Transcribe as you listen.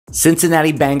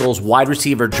Cincinnati Bengals wide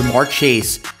receiver Ja'Marr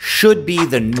Chase should be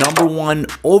the #1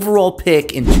 overall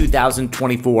pick in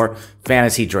 2024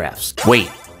 fantasy drafts. Wait,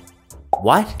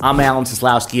 what? I'm Alan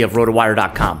Seslowky of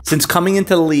RotoWire.com. Since coming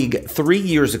into the league 3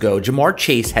 years ago, Ja'Marr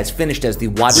Chase has finished as the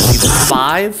wide receiver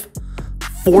 5,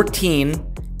 14,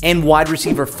 and wide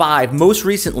receiver 5, most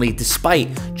recently, despite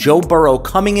Joe Burrow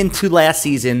coming into last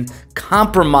season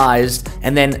compromised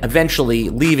and then eventually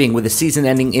leaving with a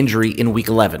season-ending injury in Week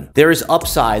 11. There is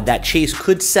upside that Chase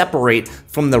could separate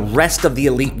from the rest of the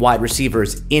elite wide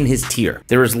receivers in his tier.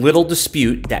 There is little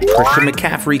dispute that Christian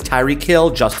McCaffrey, Tyreek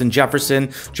Hill, Justin Jefferson,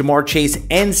 Ja'Marr Chase,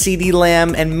 and CeeDee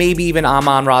Lamb, and maybe even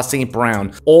Amon-Ra St.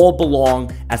 Brown all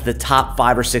belong as the top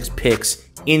 5 or 6 picks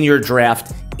in your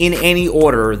draft in any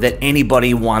order that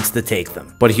anybody wants to take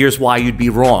them. But here's why you'd be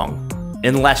wrong,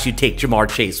 unless you take Ja'Marr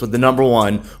Chase with the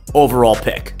 #1 overall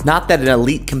pick. Not that an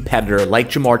elite competitor like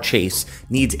Ja'Marr Chase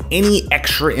needs any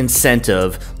extra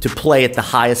incentive to play at the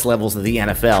highest levels of the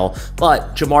NFL,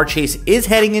 but Ja'Marr Chase is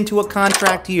heading into a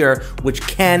contract year which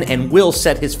can and will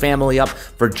set his family up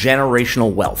for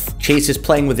generational wealth. Chase is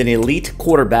playing with an elite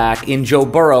quarterback in Joe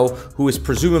Burrow, who is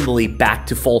presumably back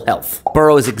to full health.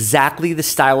 Burrow is exactly the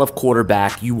style of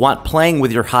quarterback you want playing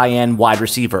with your high-end wide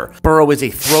receiver. Burrow is a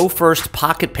throw-first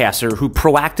pocket passer who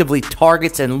proactively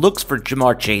targets and looks for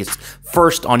Ja'Marr Chase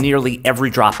first on nearly every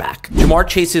dropback. Ja'Marr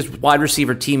Chase's wide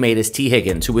receiver teammate is T.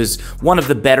 Higgins, who is one of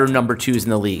the better #2s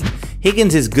in the league.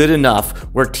 Higgins is good enough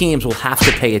where teams will have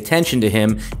to pay attention to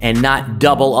him and not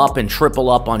double up and triple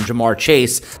up on Ja'Marr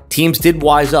Chase. Teams did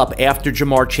wise up after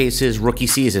Ja'Marr Chase's rookie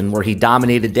season, where he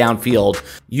dominated downfield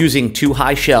using too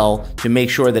high shell to make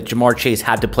sure that Ja'Marr Chase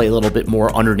had to play a little bit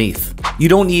more underneath. You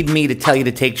don't need me to tell you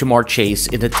to take Ja'Marr Chase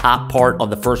in the top part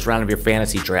of the first round of your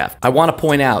fantasy draft. I want to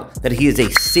point out that he is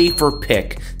a safer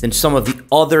pick than some of the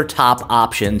other top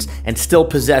options and still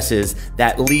possesses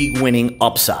that league-winning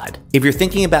upside. If you're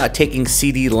thinking about taking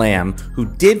CeeDee Lamb, who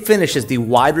did finish as the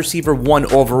wide receiver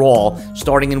 1 overall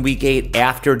starting in Week 8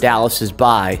 after Dallas's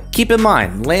bye, keep in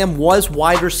mind, Lamb was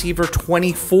wide receiver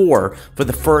 24 for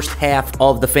the first half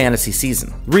of the fantasy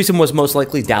season. The reason was most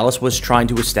likely Dallas was trying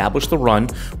to establish the run,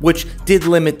 which did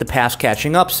limit the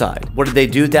pass-catching upside. What did they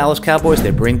do, Dallas Cowboys?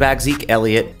 They bring back Zeke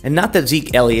Elliott, and not that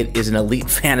Zeke Elliott is an elite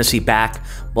fantasy back,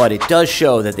 but it does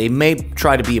show that they may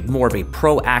try to be more of a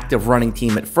proactive running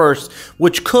team at first,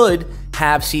 which could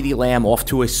have CeeDee Lamb off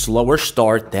to a slower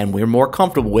start than we're more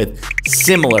comfortable with,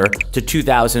 similar to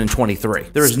 2023.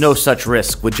 There is no such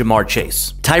risk with Ja'Marr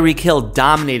Chase. Tyreek Hill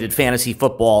dominated fantasy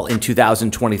football in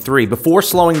 2023 before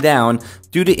slowing down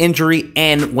due to injury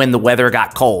and when the weather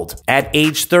got cold. At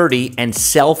age 30 and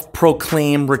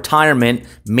self-proclaimed retirement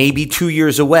maybe 2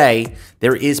 years away,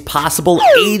 there is possible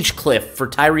age cliff for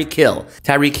Tyreek Hill.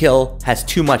 Tyreek Hill has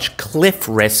too much cliff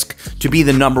risk to be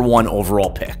the #1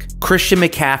 overall pick. Christian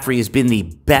McCaffrey has been the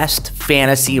best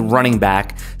fantasy running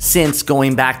back since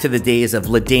going back to the days of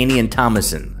LaDainian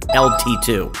Tomlinson,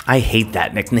 LT2. I hate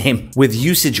that nickname. With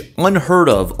usage unheard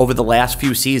of over the last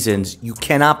few seasons, you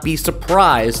cannot be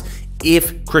surprised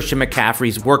if Christian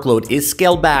McCaffrey's workload is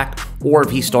scaled back or if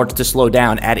he starts to slow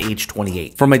down at age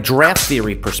 28. From a draft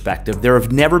theory perspective, there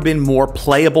have never been more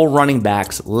playable running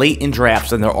backs late in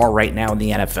drafts than there are right now in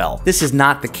the NFL. This is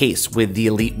not the case with the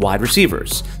elite wide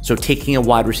receivers. So taking a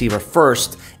wide receiver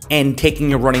first and taking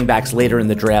your running backs later in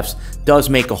the drafts does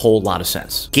make a whole lot of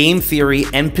sense. Game theory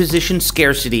and position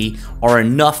scarcity are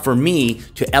enough for me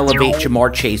to elevate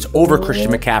Ja'Marr Chase over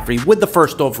Christian McCaffrey with the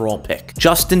first overall pick.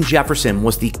 Justin Jefferson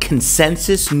was the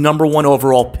consensus #1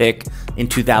 overall pick in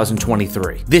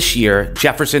 2023. This year,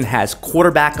 Jefferson has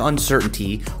quarterback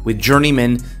uncertainty with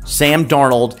journeyman Sam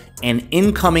Darnold and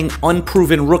incoming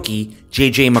unproven rookie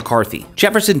J.J. McCarthy.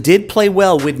 Jefferson did play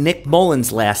well with Nick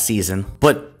Mullins last season,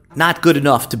 but not good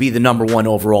enough to be the #1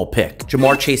 overall pick.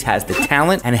 Ja'Marr Chase has the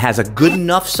talent and has a good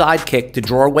enough sidekick to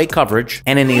draw away coverage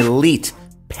and an elite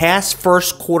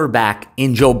pass-first quarterback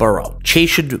in Joe Burrow. Chase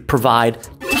should provide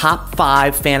top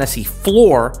 5 fantasy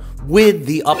floor with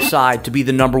the upside to be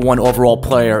the #1 overall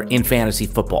player in fantasy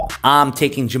football. I'm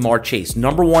taking Ja'Marr Chase,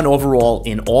 #1 overall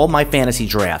in all my fantasy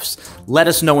drafts. Let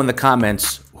us know in the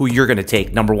comments who you're going to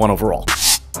take #1 overall.